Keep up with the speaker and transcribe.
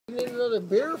the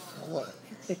beer front.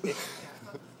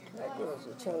 That girl's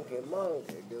a chunky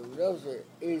monkey, dude. Those are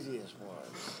the easiest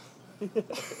ones.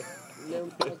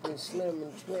 Them fucking slim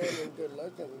and trim and good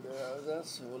looking girls,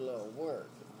 that's a little work.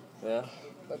 Yeah.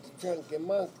 But the chunky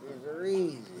monkeys are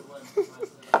easy.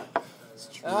 It's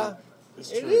true.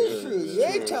 It is true. You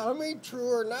ain't telling me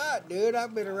true or not, dude.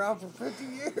 I've been around for 50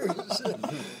 years.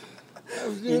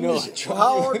 You know,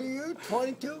 how old are you?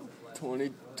 22?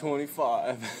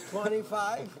 25.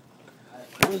 25?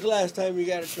 When was the last time you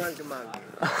got a chunky monkey?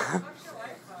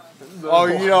 Oh,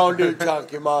 you don't do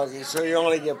chunky monkeys, so you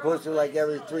only get pussy like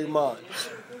every 3 months.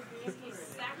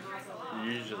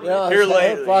 Usually. You know what Here I'm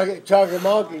saying? lately. Fucking chunky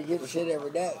monkey, you get shit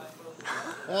every day.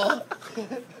 Huh?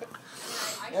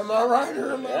 Am I right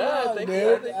or am I wrong,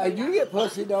 dude? You get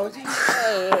pussy, don't you?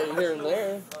 Yeah, here and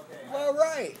there. Well,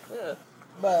 right. Yeah.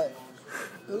 But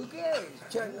who cares?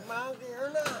 Chunky monkey or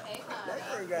not? That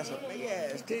girl got some big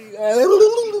ass titties.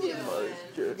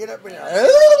 Get up in there.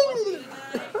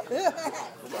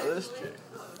 What about this chick?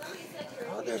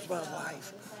 Oh, there's my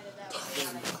wife.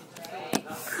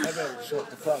 I better shut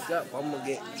the fuck up. I'm gonna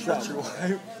get in trouble.